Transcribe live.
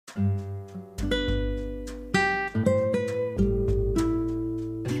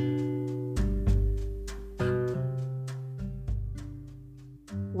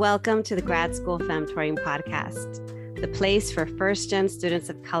Welcome to the Grad School Femtoring Podcast, the place for first-gen students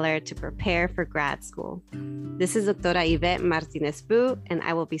of color to prepare for grad school. This is Doctora Yvette Martinez-Fu, and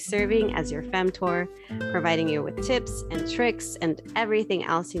I will be serving as your femtor, providing you with tips and tricks and everything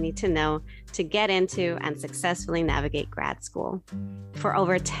else you need to know to get into and successfully navigate grad school. For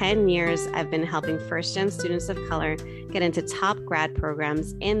over 10 years, I've been helping first-gen students of color get into top grad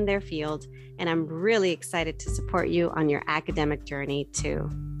programs in their field, and I'm really excited to support you on your academic journey too.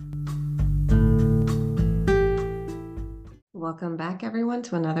 Welcome back, everyone,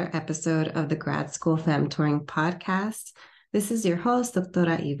 to another episode of the Grad School Femtoring Podcast. This is your host,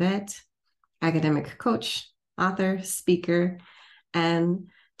 Doctora Yvette, academic coach, author, speaker, and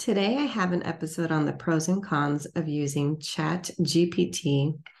today I have an episode on the pros and cons of using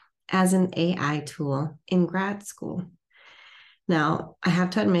ChatGPT as an AI tool in grad school. Now, I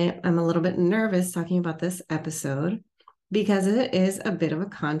have to admit, I'm a little bit nervous talking about this episode because it is a bit of a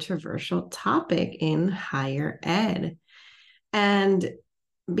controversial topic in higher ed. And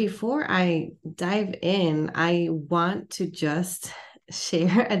before I dive in, I want to just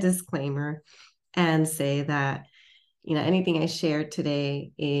share a disclaimer and say that, anything I share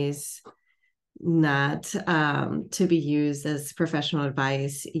today is not to be used as professional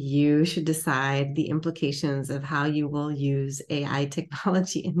advice. You should decide the implications of how you will use AI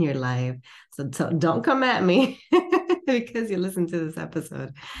technology in your life. So don't come at me because you listen to this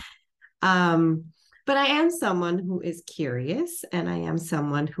episode. But I am someone who is curious, and I am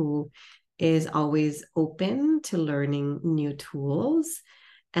someone who is always open to learning new tools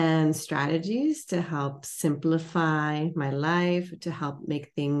and strategies to help simplify my life, to help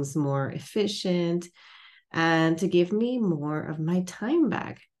make things more efficient, and to give me more of my time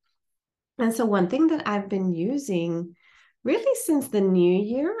back. And so one thing that I've been using really since the new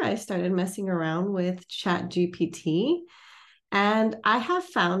year, I started messing around with ChatGPT, and I have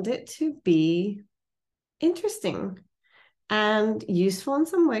found it to be interesting and useful in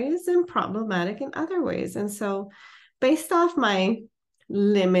some ways and problematic in other ways. And so based off my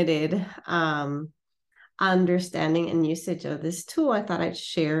limited understanding and usage of this tool, I thought I'd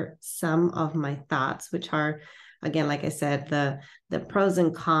share some of my thoughts, which are, again, like I said, the pros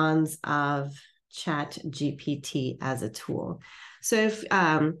and cons of ChatGPT as a tool. So if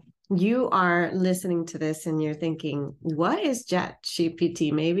you are listening to this and you're thinking, what is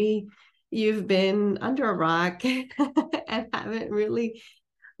ChatGPT? Maybe you've been under a rock and haven't really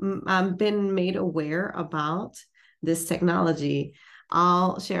been made aware about this technology.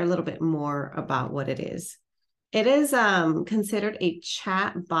 I'll share a little bit more about what it is. It is considered a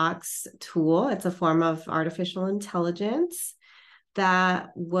chat box tool. It's a form of artificial intelligence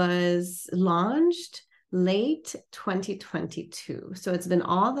that was launched late 2022. So it's been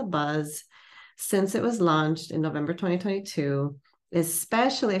all the buzz since it was launched in November 2022.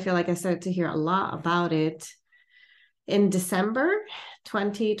 Especially, I feel like I started to hear a lot about it in December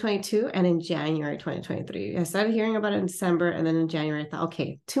 2022 and in January 2023. I started hearing about it in December, and then in January, I thought,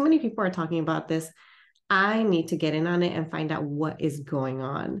 okay, too many people are talking about this. I need to get in on it and find out what is going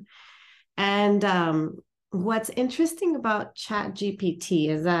on. And what's interesting about ChatGPT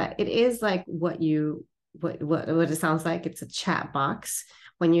is that it is like what it sounds like. It's a chat box.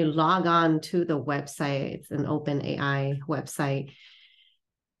 When you log on to the website, it's an OpenAI website,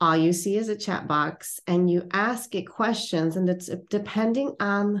 all you see is a chat box and you ask it questions, and it's depending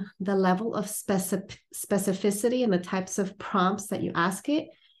on the level of specificity and the types of prompts that you ask it,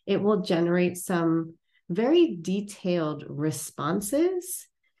 it will generate some very detailed responses.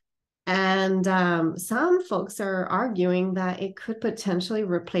 And some folks are arguing that it could potentially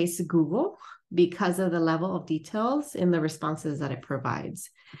replace Google because of the level of details in the responses that it provides.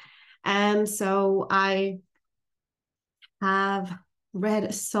 And so I have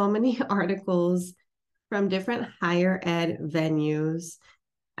read so many articles from different higher ed venues,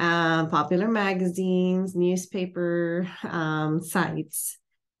 popular magazines, newspaper sites,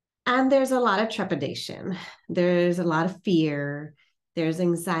 and there's a lot of trepidation. There's a lot of fear. There's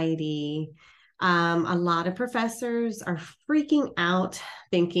anxiety. A lot of professors are freaking out,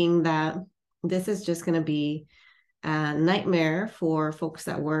 thinking that this is just going to be a nightmare for folks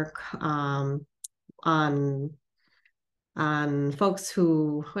that work on folks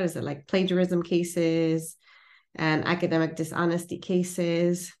who, like plagiarism cases and academic dishonesty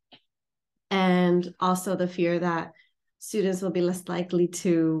cases. And also the fear that students will be less likely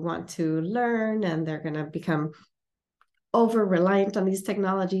to want to learn, and they're going to become over-reliant on these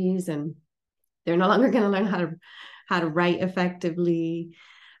technologies, and they're no longer going to learn how to write effectively.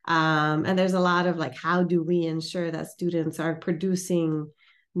 And there's a lot of how do we ensure that students are producing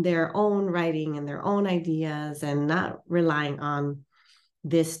their own writing and their own ideas and not relying on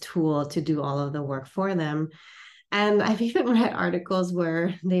this tool to do all of the work for them. And I've even read articles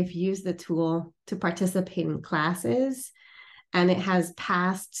where they've used the tool to participate in classes, and it has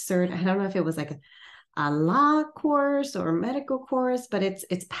passed cert. I don't know if it was like a law course or a medical course, but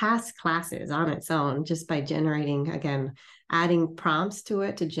it's passed classes on its own just by generating, again, adding prompts to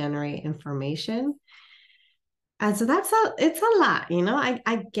it to generate information. And so it's a lot,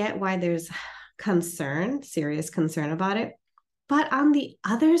 I get why there's serious concern about it. But on the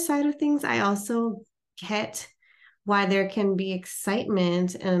other side of things, I also get why there can be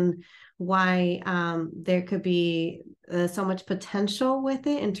excitement and why there could be so much potential with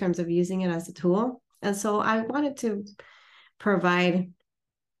it in terms of using it as a tool. And so I wanted to provide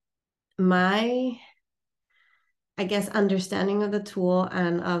my, I guess, understanding of the tool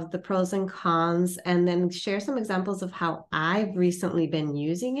and of the pros and cons, and then share some examples of how I've recently been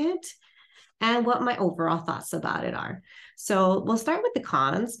using it and what my overall thoughts about it are. So we'll start with the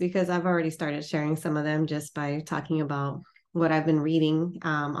cons, because I've already started sharing some of them just by talking about what I've been reading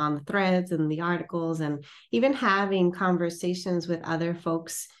on the threads and the articles, and even having conversations with other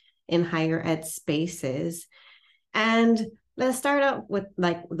folks in higher ed spaces. And let's start out with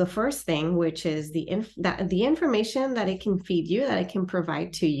like the first thing, which is the information that it can feed you, that it can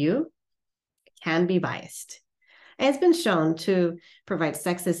provide to you, can be biased. And it's been shown to provide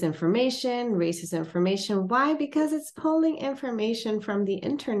sexist information, racist information. Why? Because it's pulling information from the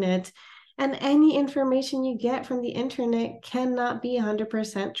internet, and any information you get from the internet cannot be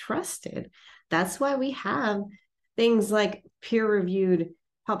 100% trusted. That's why we have things like peer-reviewed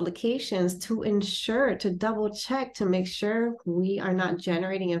publications to ensure, to double check, to make sure we are not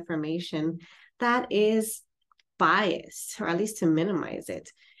generating information that is biased, or at least to minimize it.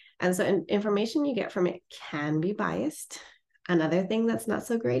 And so information you get from it can be biased. Another thing that's not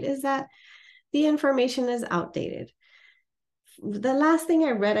so great is that the information is outdated. The last thing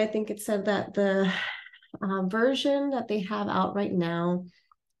I read, I think it said that the version that they have out right now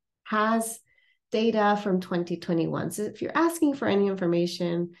has data from 2021. So if you're asking for any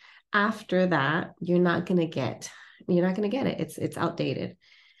information after that, you're not going to get it. It's outdated.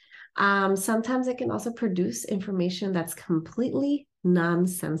 Sometimes it can also produce information that's completely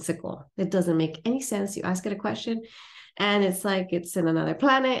nonsensical. It doesn't make any sense. You ask it a question and it's like it's in another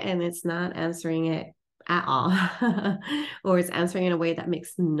planet and it's not answering it at all, or it's answering in a way that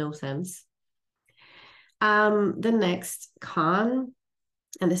makes no sense. The next con,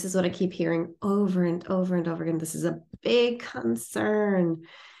 and this is what I keep hearing over and over and over again, this is a big concern,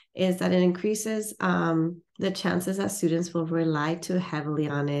 is that it increases the chances that students will rely too heavily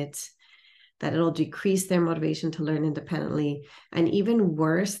on it, that it'll decrease their motivation to learn independently, and even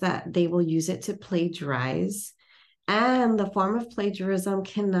worse, that they will use it to plagiarize. And the form of plagiarism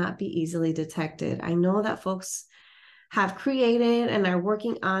cannot be easily detected. I know that folks have created and are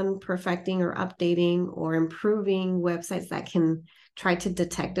working on perfecting or updating or improving websites that can try to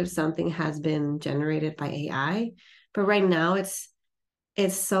detect if something has been generated by AI. But right now it's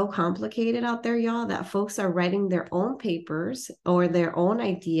so complicated out there, y'all, that folks are writing their own papers or their own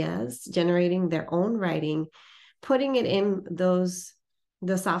ideas, generating their own writing, putting it in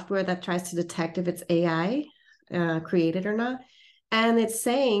the software that tries to detect if it's AI created or not. And it's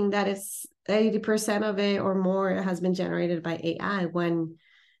saying that it's 80% of it or more has been generated by AI, when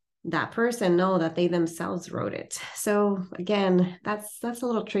that person know that they themselves wrote it. So again, that's a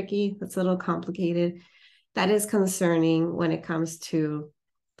little tricky. That's a little complicated. That is concerning when it comes to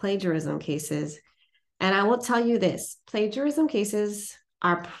plagiarism cases. And I will tell you this, plagiarism cases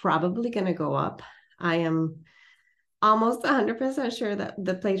are probably going to go up. I am almost 100% sure that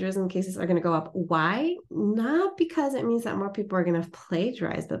the plagiarism cases are going to go up. Why? Not because it means that more people are going to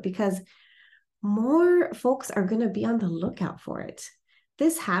plagiarize, but because more folks are going to be on the lookout for it.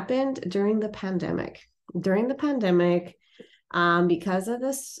 This happened during the pandemic. During the pandemic, because of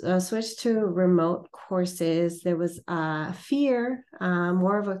this switch to remote courses, there was fear,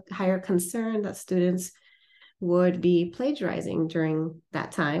 more of a higher concern that students would be plagiarizing during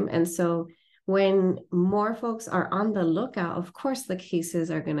that time. And so when more folks are on the lookout, of course, the cases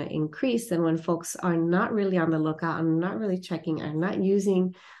are going to increase. And when folks are not really on the lookout and not really checking and not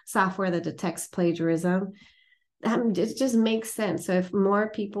using software that detects plagiarism, it just makes sense. So if more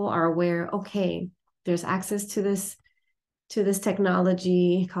people are aware, okay, there's access to this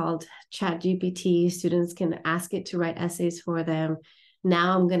technology called ChatGPT, students can ask it to write essays for them.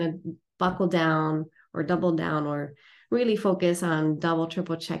 Now I'm going to buckle down or double down or really focus on double,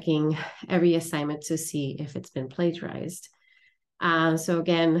 triple checking every assignment to see if it's been plagiarized. So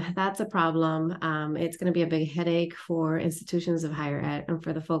again, that's a problem. It's going to be a big headache for institutions of higher ed and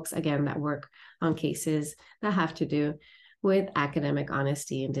for the folks, again, that work on cases that have to do with academic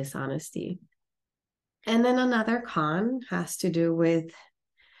honesty and dishonesty. And then another con has to do with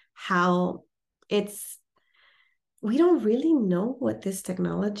how we don't really know what this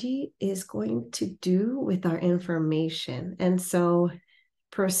technology is going to do with our information. And so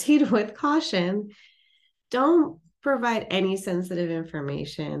proceed with caution. Don't provide any sensitive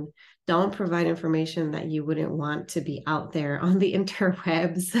information. Don't provide information that you wouldn't want to be out there on the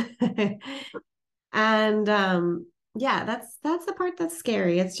interwebs. And yeah, that's the part that's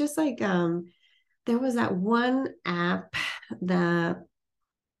scary. It's just like there was that one app that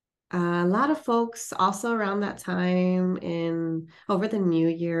a lot of folks also around that time in over the new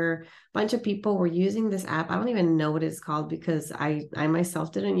year, a bunch of people were using this app. I don't even know what it's called because I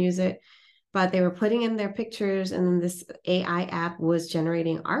myself didn't use it, but they were putting in their pictures, and then this AI app was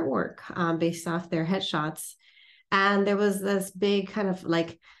generating artwork based off their headshots. And there was this big kind of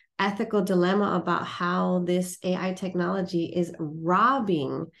like ethical dilemma about how this AI technology is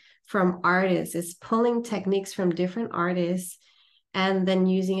robbing from artists. It's pulling techniques from different artists and then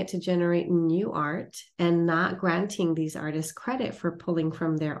using it to generate new art and not granting these artists credit for pulling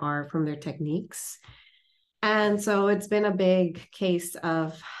from their art, from their techniques. And so it's been a big case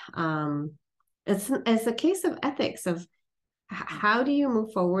of, it's a case of ethics of how do you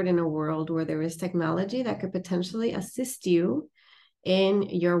move forward in a world where there is technology that could potentially assist you in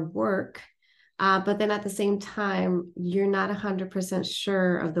your work, but then at the same time, you're not 100%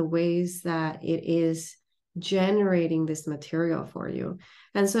 sure of the ways that it is generating this material for you.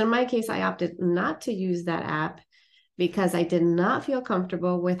 And so in my case, I opted not to use that app because I did not feel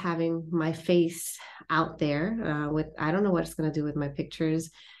comfortable with having my face out there with, I don't know what it's going to do with my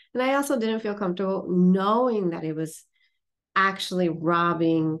pictures. And I also didn't feel comfortable knowing that it was actually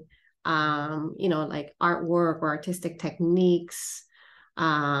robbing, like artwork or artistic techniques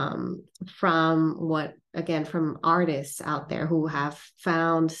from artists out there who have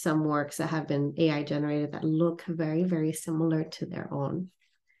found some works that have been AI generated that look very, very similar to their own.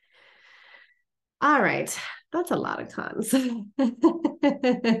 All right, that's a lot of cons. And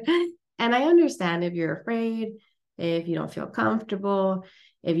I understand if you're afraid, if you don't feel comfortable,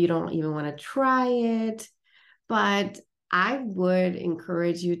 if you don't even want to try it, but I would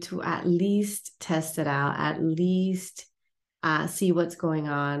encourage you to at least test it out, at least see what's going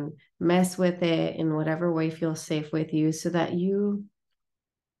on, mess with it in whatever way feels safe with you so that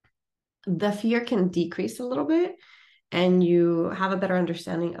the fear can decrease a little bit and you have a better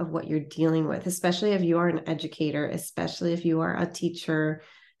understanding of what you're dealing with, especially if you are an educator, especially if you are a teacher,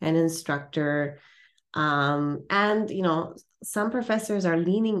 an instructor. And, some professors are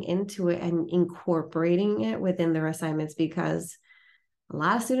leaning into it and incorporating it within their assignments because a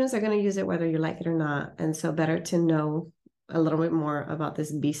lot of students are going to use it whether you like it or not. And so better to know a little bit more about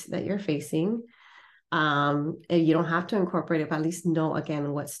this beast that you're facing. And you don't have to incorporate it, but at least know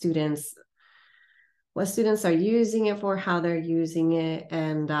again what students are using it for, how they're using it,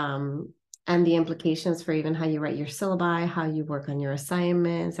 and the implications for even how you write your syllabi, how you work on your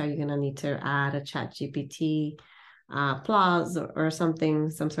assignments. Are you going to need to add a ChatGPT clause or something,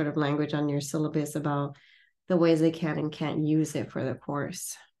 some sort of language on your syllabus about the ways they can and can't use it for the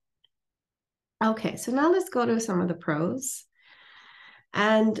course? Okay, so now let's go to some of the pros.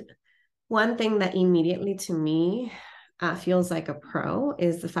 And one thing that immediately to me feels like a pro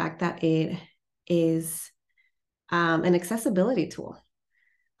is the fact that it is an accessibility tool.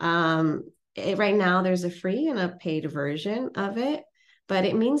 Right now, there's a free and a paid version of it, but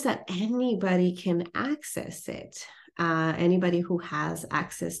it means that anybody can access it. Anybody who has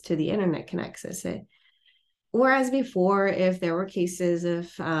access to the internet can access it. Whereas before, if there were cases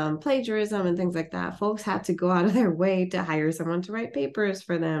of plagiarism and things like that, folks had to go out of their way to hire someone to write papers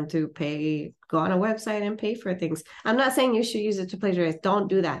for them, to go on a website and pay for things. I'm not saying you should use it to plagiarize. Don't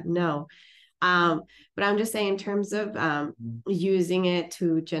do that. No. But I'm just saying in terms of using it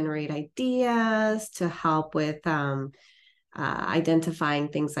to generate ideas, to help with identifying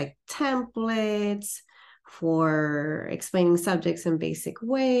things like templates, for explaining subjects in basic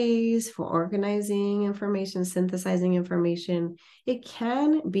ways, for organizing information, synthesizing information, it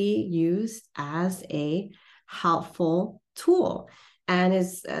can be used as a helpful tool. And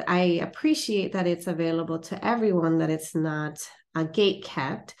I appreciate that it's available to everyone, that it's not gate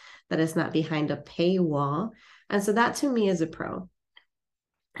kept, that it's not behind a paywall. And so that to me is a pro.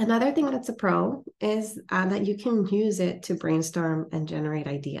 Another thing that's a pro is that you can use it to brainstorm and generate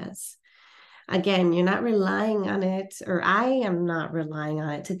ideas. Again, you're not relying on it, or I am not relying on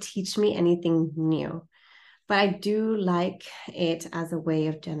it to teach me anything new, but I do like it as a way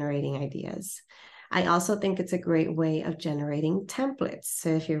of generating ideas. I also think it's a great way of generating templates. So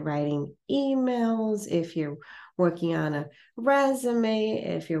if you're writing emails, if you're working on a resume,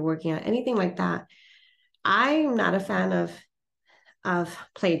 if you're working on anything like that. I'm not a fan of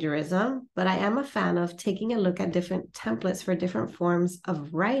plagiarism, but I am a fan of taking a look at different templates for different forms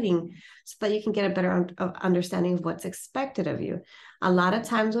of writing so that you can get a better understanding of what's expected of you. A lot of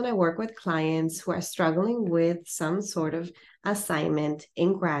times when I work with clients who are struggling with some sort of assignment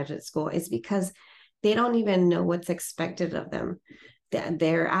in graduate school, it's because they don't even know what's expected of them.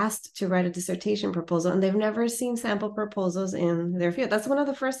 They're asked to write a dissertation proposal and they've never seen sample proposals in their field. That's one of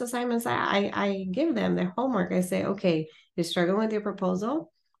the first assignments I give them, their homework. I say, okay, you're struggling with your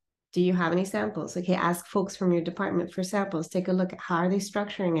proposal. Do you have any samples? Okay, ask folks from your department for samples. Take a look at how are they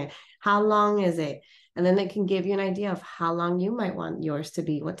structuring it? How long is it? And then they can give you an idea of how long you might want yours to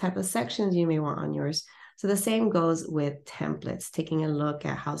be, what type of sections you may want on yours. So the same goes with templates, taking a look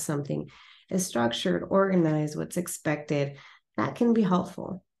at how something is structured, organized, what's expected. That can be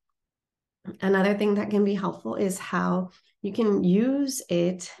helpful. Another thing that can be helpful is how you can use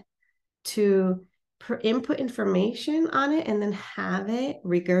it to input information on it and then have it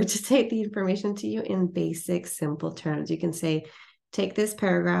regurgitate the information to you in basic, simple terms. You can say, take this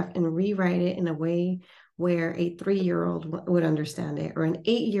paragraph and rewrite it in a way where a 3-year-old would understand it, or an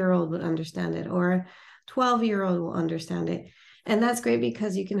 8-year-old would understand it, or a 12-year-old will understand it. And that's great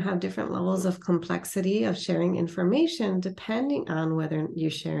because you can have different levels of complexity of sharing information depending on whether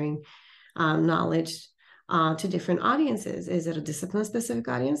you're sharing knowledge to different audiences. Is it a discipline-specific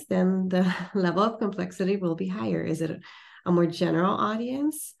audience? Then the level of complexity will be higher. Is it a more general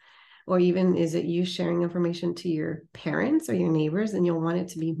audience? Or even is it you sharing information to your parents or your neighbors? And you'll want it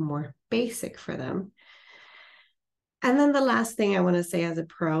to be more basic for them. And then the last thing I want to say as a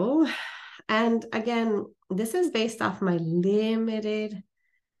pro, and again, this is based off my limited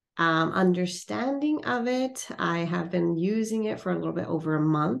understanding of it. I have been using it for a little bit over a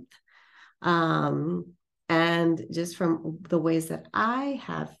month. And just from the ways that I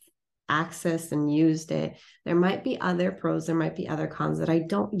have accessed and used it, there might be other pros, there might be other cons that I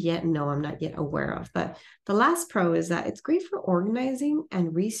don't yet know, I'm not yet aware of. But the last pro is that it's great for organizing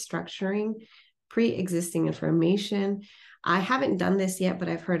and restructuring pre-existing information. I haven't done this yet, but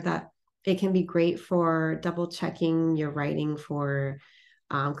I've heard that it can be great for double checking your writing for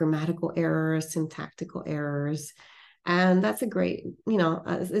grammatical errors, syntactical errors. And that's a great,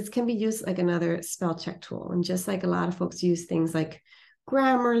 it can be used like another spell check tool. And just like a lot of folks use things like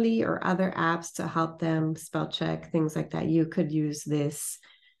Grammarly or other apps to help them spell check, things like that, you could use this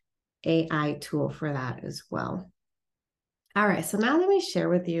AI tool for that as well. All right, so now let me share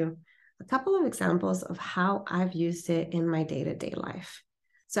with you a couple of examples of how I've used it in my day-to-day life.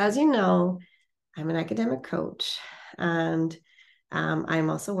 So as you know, I'm an academic coach, and I'm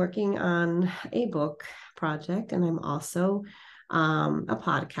also working on a book project, and I'm also a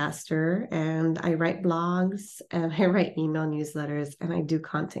podcaster, and I write blogs, and I write email newsletters, and I do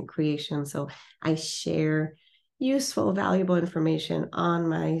content creation. So I share useful, valuable information on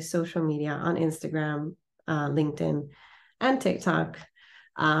my social media, on Instagram, LinkedIn, and TikTok.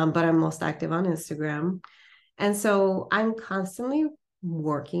 But I'm most active on Instagram. And so I'm constantly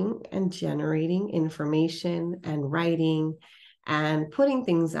working and generating information and writing and putting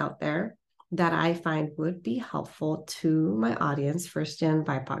things out there that I find would be helpful to my audience, first-gen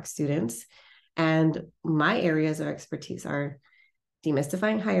BIPOC students. And my areas of expertise are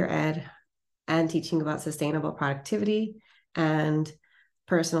demystifying higher ed and teaching about sustainable productivity and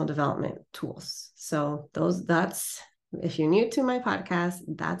personal development tools. So if you're new to my podcast,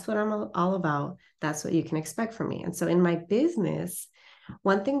 that's what I'm all about. That's what you can expect from me. And so in my business,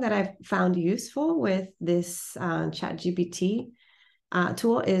 one thing that I've found useful with this ChatGPT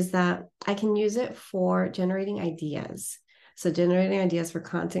tool is that I can use it for generating ideas. So generating ideas for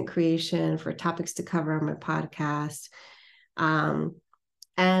content creation, for topics to cover on my podcast. And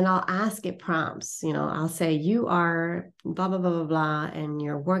I'll ask it prompts. I'll say, you are blah, blah, blah, blah, blah, and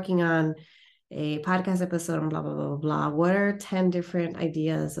you're working on a podcast episode on blah, blah, blah, blah, blah. What are 10 different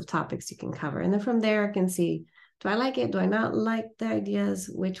ideas of topics you can cover? And then from there, I can see, do I like it? Do I not like the ideas?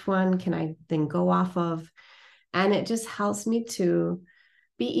 Which one can I then go off of? And it just helps me to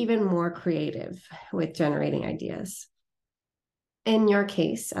be even more creative with generating ideas. In your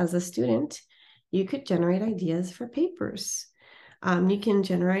case, as a student, you could generate ideas for papers. You can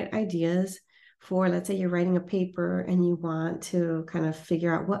generate ideas for, let's say you're writing a paper and you want to kind of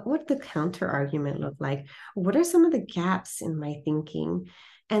figure out what the counter argument look like. What are some of the gaps in my thinking?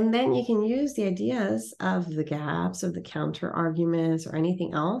 And then you can use the ideas of the gaps, of the counter arguments, or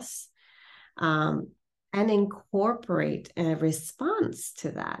anything else, and incorporate a response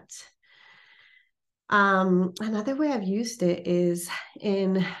to that. Another way I've used it is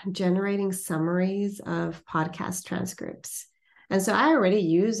in generating summaries of podcast transcripts. And so I already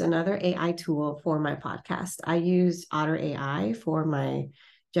use another AI tool for my podcast. I use Otter AI for my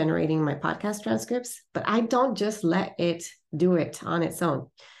generating my podcast transcripts, but I don't just let it do it on its own.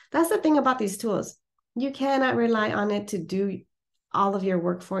 That's the thing about these tools. You cannot rely on it to do all of your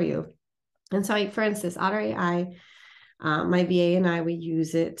work for you. And so, for instance, Otter AI, my VA and I, we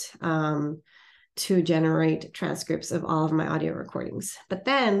use it to generate transcripts of all of my audio recordings. But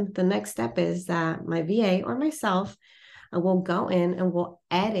then the next step is that my VA or myself will go in and will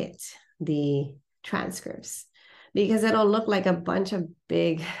edit the transcripts, because it'll look like a bunch of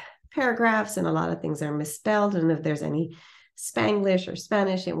big paragraphs and a lot of things are misspelled. And if there's any Spanglish or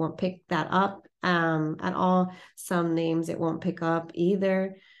Spanish, it won't pick that up at all. Some names it won't pick up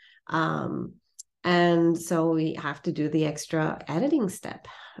either. And so we have to do the extra editing step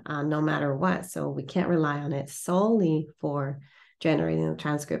no matter what. So we can't rely on it solely for generating the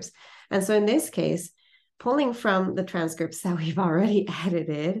transcripts. And so in this case, pulling from the transcripts that we've already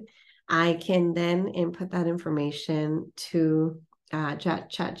edited, I can then input that information to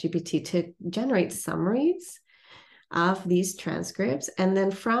ChatGPT to generate summaries of these transcripts. And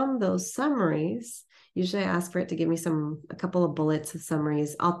then from those summaries, usually I ask for it to give me a couple of bullets of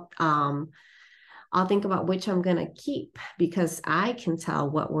summaries. I'll think about which I'm going to keep, because I can tell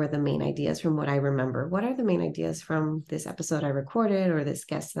what were the main ideas from what I remember. What are the main ideas from this episode I recorded or this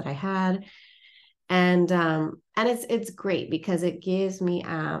guest that I had? And it's great because it gives me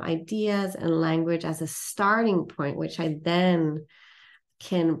ideas and language as a starting point, which I then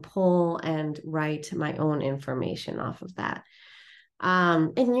can pull and write my own information off of that.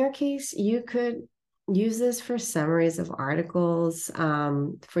 In your case, you could use this for summaries of articles,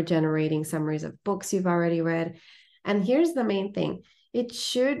 for generating summaries of books you've already read. And here's the main thing. It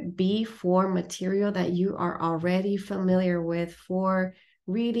should be for material that you are already familiar with, for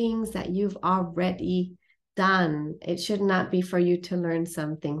readings that you've already done. It should not be for you to learn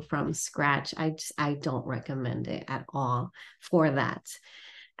something from scratch. I don't recommend it at all for that.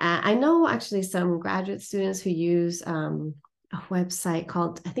 I know actually some graduate students who use a website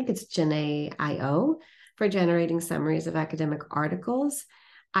called, I think it's Janae.io, for generating summaries of academic articles.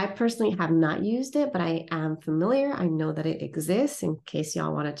 I personally have not used it, but I am familiar. I know that it exists in case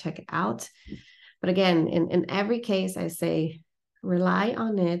y'all want to check it out. But again, in every case, I say rely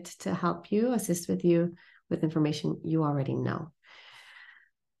on it to help you, assist with you with information you already know.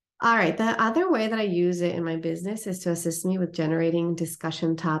 All right, the other way that I use it in my business is to assist me with generating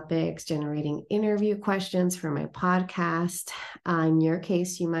discussion topics, generating interview questions for my podcast. In your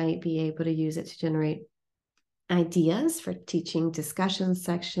case, you might be able to use it to generate ideas for teaching discussion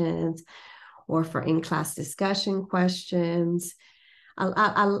sections or for in-class discussion questions.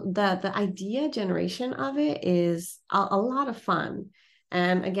 The idea generation of it is a lot of fun.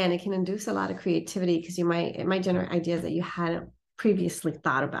 And again, it can induce a lot of creativity because it might generate ideas that you hadn't previously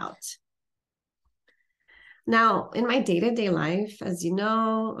thought about. Now, in my day-to-day life, as you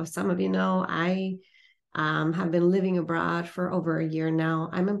know, or some of you know, I have been living abroad for over a year now.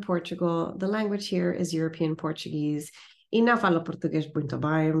 I'm in Portugal. The language here is European Portuguese. E não falo português muito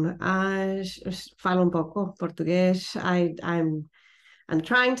bem. Falo pouco português. I'm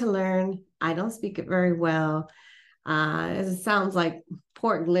trying to learn. I don't speak it very well. It sounds like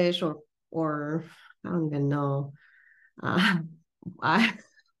Porglish or I don't even know.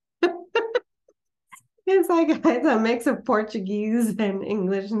 It's like it's a mix of Portuguese and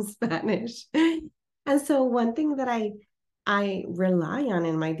English and Spanish. And so one thing that I rely on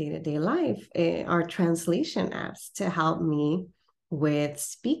in my day-to-day life are translation apps to help me with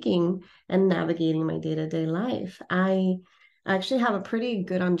speaking and navigating my day-to-day life. I actually have a pretty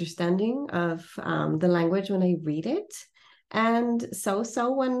good understanding of the language when I read it. And so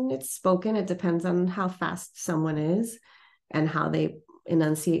when it's spoken, it depends on how fast someone is and how they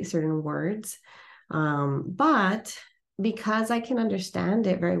enunciate certain words. But because I can understand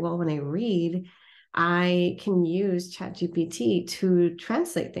it very well when I read, I can use ChatGPT to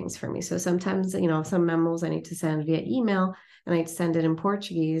translate things for me. So sometimes, some memos I need to send via email and I send it in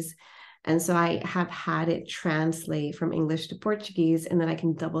Portuguese. And so I have had it translate from English to Portuguese, and then I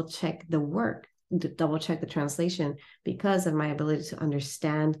can double check the translation because of my ability to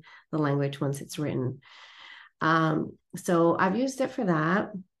understand the language once it's written. So I've used it for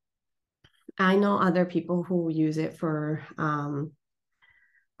that. I know other people who use it for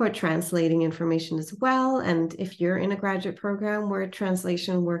translating information as well. And if you're in a graduate program where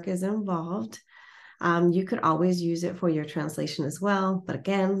translation work is involved, You could always use it for your translation as well. But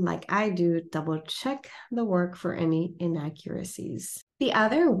again, like I do, double check the work for any inaccuracies. The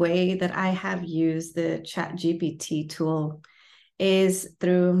other way that I have used the ChatGPT tool is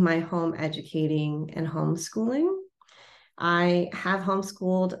through my home educating and homeschooling. I have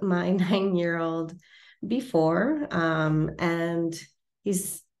homeschooled my 9-year-old before, and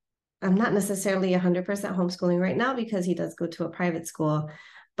I'm not necessarily 100% homeschooling right now because he does go to a private school.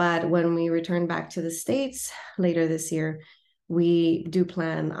 But when we return back to the States later this year, we do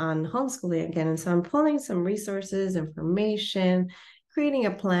plan on homeschooling again. And so I'm pulling some resources, information, creating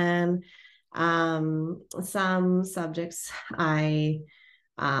a plan. Some subjects I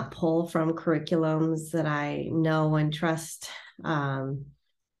pull from curriculums that I know and trust.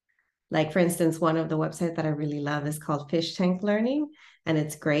 Like, for instance, one of the websites that I really love is called Fish Tank Learning, and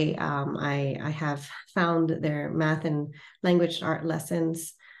it's great. I have found their math and language art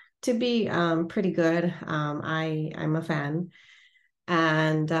lessons to be pretty good. I'm a fan.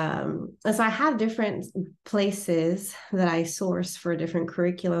 And so I have different places that I source for different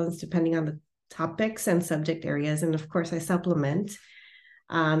curriculums depending on the topics and subject areas. And of course, I supplement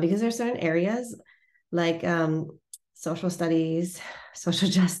because there's certain areas like social studies, social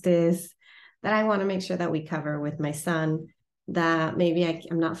justice, that I want to make sure that we cover with my son, that maybe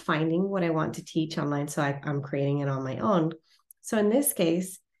I'm not finding what I want to teach online, so I'm creating it on my own. So in this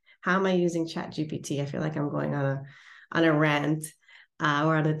case, how am I using ChatGPT? I feel like I'm going on a rant or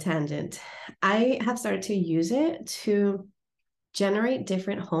on a tangent. I have started to use it to generate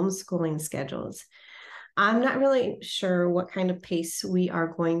different homeschooling schedules. I'm not really sure what kind of pace we are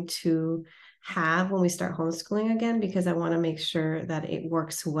going to have when we start homeschooling again, because I want to make sure that it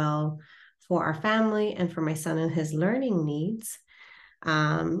works well for our family and for my son and his learning needs.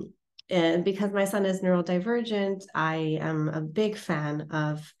 And because my son is neurodivergent, I am a big fan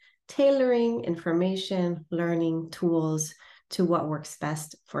of tailoring information, learning tools to what works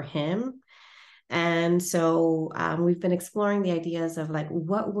best for him. And so we've been exploring the ideas of like,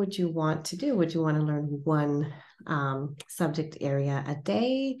 what would you want to do? Would you want to learn one subject area a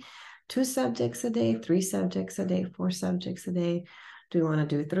day, 2 subjects a day, 3 subjects a day, 4 subjects a day? Do we want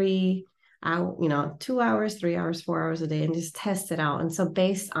to do 3 out, 2 hours, 3 hours, 4 hours a day, and just test it out? And so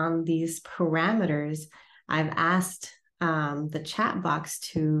based on these parameters, I've asked the chat box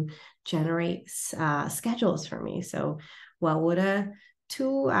to generate schedules for me. So what would a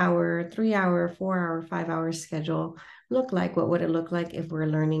 2-hour, 3-hour, 4-hour, 5-hour schedule look like? What would it look like if we're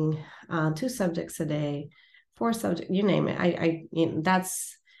learning 2 subjects a day, 4 subjects, you name it?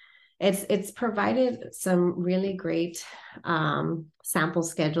 It's provided some really great sample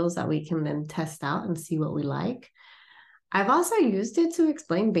schedules that we can then test out and see what we like. I've also used it to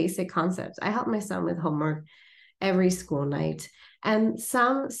explain basic concepts. I help my son with homework every school night, and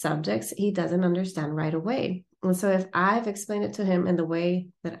some subjects he doesn't understand right away. And so if I've explained it to him in the way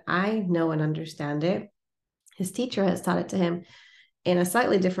that I know and understand it, his teacher has taught it to him in a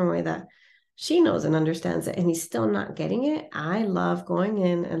slightly different way that she knows and understands it, and he's still not getting it. I love going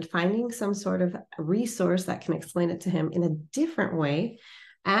in and finding some sort of resource that can explain it to him in a different way.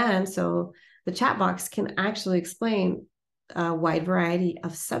 And so the chat box can actually explain a wide variety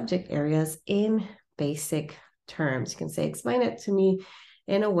of subject areas in basic terms. You can say, explain it to me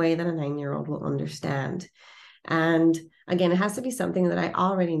in a way that a 9-year-old will understand. And again, it has to be something that I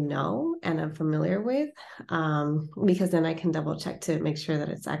already know and I'm familiar with, because then I can double check to make sure that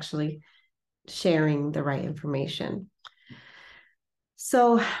it's actually sharing the right information.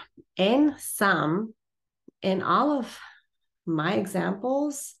 So in all of my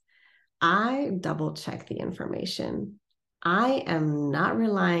examples, I double check the information. I am not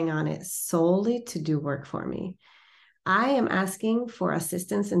relying on it solely to do work for me. I am asking for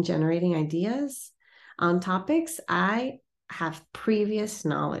assistance in generating ideas on topics I have previous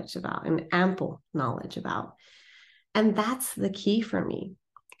knowledge about and ample knowledge about. And that's the key for me.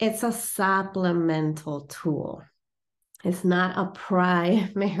 It's a supplemental tool. It's not a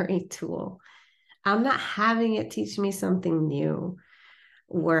primary tool. I'm not having it teach me something new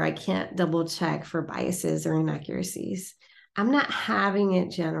where I can't double check for biases or inaccuracies. I'm not having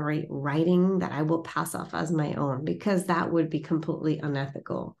it generate writing that I will pass off as my own, because that would be completely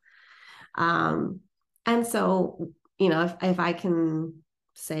unethical. And so, if I can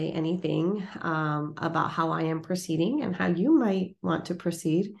say anything about how I am proceeding and how you might want to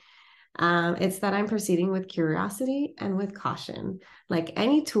proceed, it's that I'm proceeding with curiosity and with caution. Like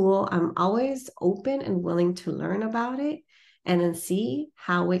any tool, I'm always open and willing to learn about it and then see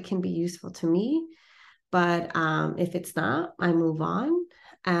how it can be useful to me. But if it's not, I move on.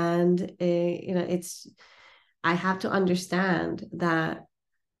 And I have to understand that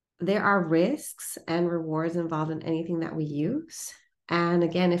there are risks and rewards involved in anything that we use. And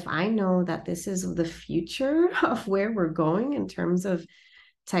again, if I know that this is the future of where we're going in terms of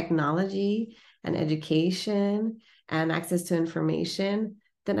technology and education and access to information,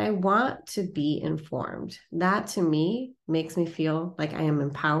 then I want to be informed. That to me makes me feel like I am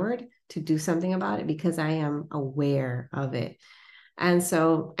empowered to do something about it because I am aware of it. And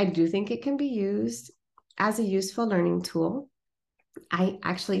so I do think it can be used as a useful learning tool. I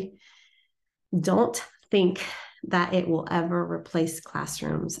actually don't think that it will ever replace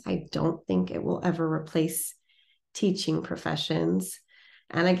classrooms. I don't think it will ever replace teaching professions.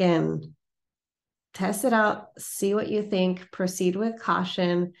 And again, test it out, see what you think, proceed with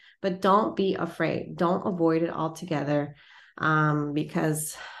caution, but don't be afraid. Don't avoid it altogether,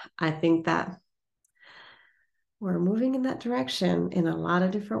 because I think that we're moving in that direction in a lot of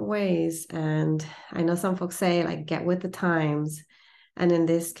different ways. And I know some folks say, like, get with the times. And in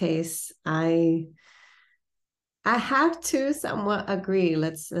this case, I have to somewhat agree.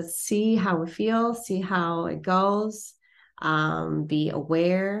 Let's see how we feel, see how it goes. Be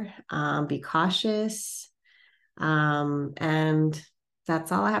aware, be cautious. And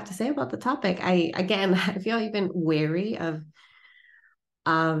that's all I have to say about the topic. I feel even wary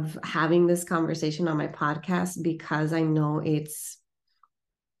of having this conversation on my podcast because I know it's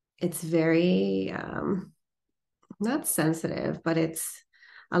very not sensitive, but it's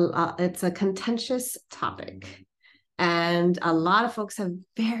a contentious topic. And a lot of folks have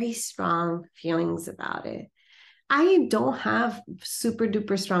very strong feelings about it. I don't have super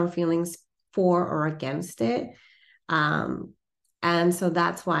duper strong feelings for or against it. And so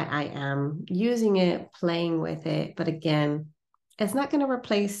that's why I am using it, playing with it. But again, it's not going to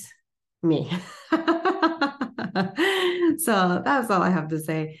replace me. So that's all I have to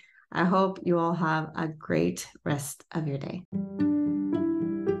say. I hope you all have a great rest of your day.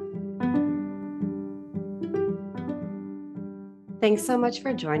 Thanks so much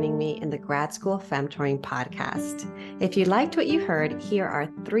for joining me in the Grad School Femtoring podcast. If you liked what you heard, here are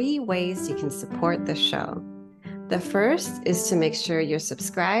 3 ways you can support the show. The first is to make sure you're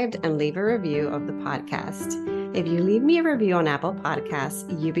subscribed and leave a review of the podcast. If you leave me a review on Apple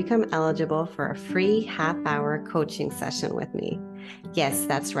Podcasts, you become eligible for a free half-hour coaching session with me. Yes,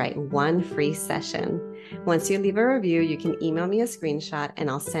 that's right, 1 free session. Once you leave a review, you can email me a screenshot and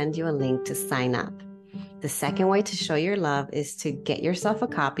I'll send you a link to sign up. The second way to show your love is to get yourself a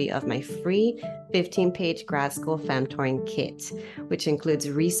copy of my free 15-page Grad School Femtoring kit, which includes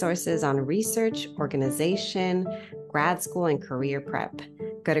resources on research, organization, grad school, and career prep.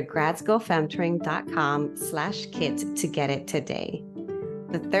 Go to gradschoolfemtoring.com/kit to get it today.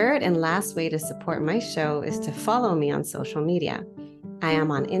 The third and last way to support my show is to follow me on social media. I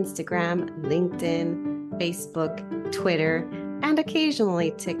am on Instagram, LinkedIn, Facebook, Twitter, and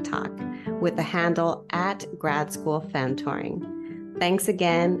occasionally TikTok with the handle @GradSchoolFemtoring. Thanks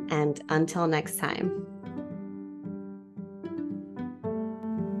again, and until next time.